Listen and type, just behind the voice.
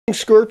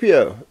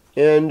Scorpio,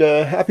 and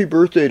happy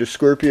birthday to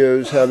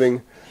Scorpios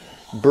having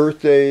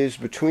birthdays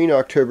between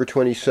October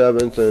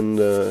 27th and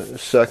the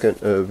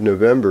 2nd of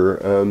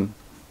November.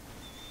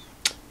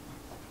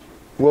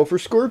 Well, for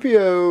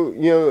Scorpio,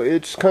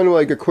 it's kind of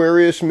like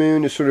Aquarius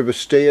moon is sort of a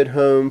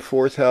stay-at-home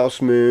fourth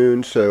house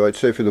moon. So I'd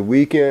say for the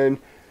weekend,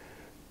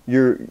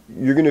 you're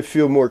going to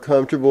feel more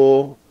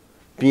comfortable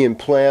being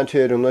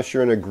planted, unless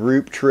you're on a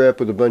group trip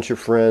with a bunch of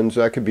friends.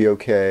 That could be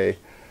okay.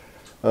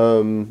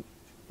 Could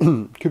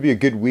be a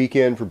good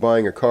weekend for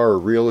buying a car or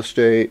real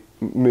estate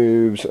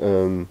moves.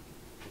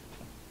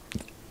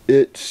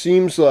 It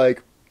seems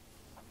like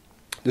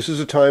this is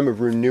a time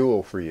of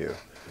renewal for you.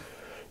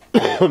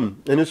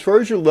 And as far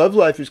as your love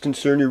life is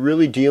concerned, you're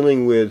really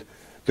dealing with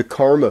the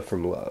karma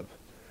from love.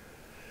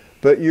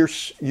 But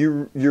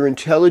you're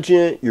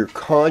intelligent, you're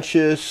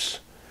conscious,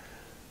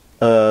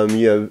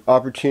 you have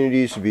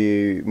opportunities to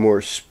be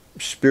more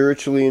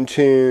spiritually in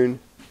tune,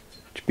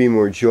 to be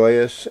more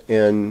joyous,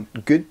 and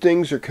good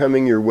things are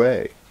coming your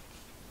way.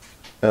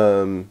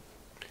 Even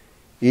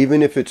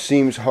if it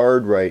seems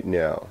hard right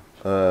now.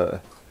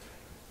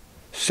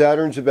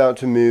 Saturn's about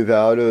to move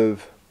out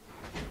of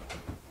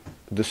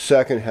the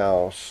second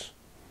house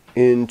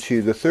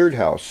into the third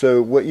house.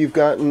 So what you've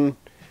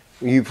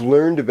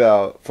learned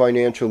about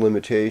financial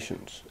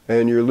limitations,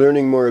 and you're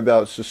learning more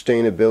about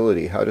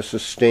sustainability, how to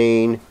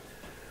sustain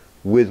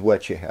with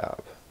what you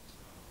have.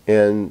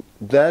 And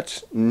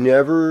that's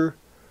never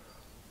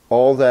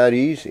all that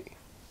easy.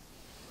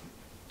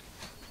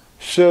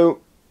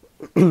 So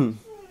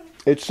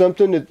it's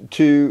something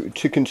to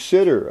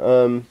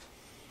consider.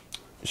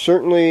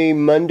 Certainly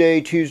Monday,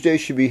 Tuesday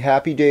should be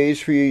happy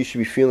days for you. You should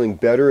be feeling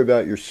better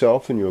about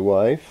yourself and your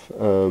life.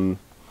 Do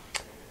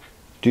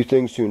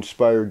things to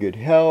inspire good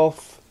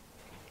health.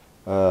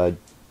 I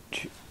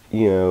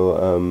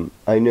know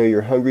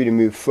you're hungry to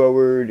move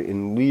forward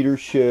in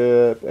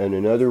leadership and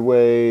in other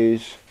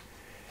ways.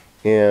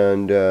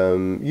 And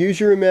use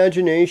your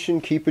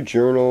imagination, keep a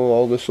journal,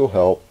 all this will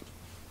help.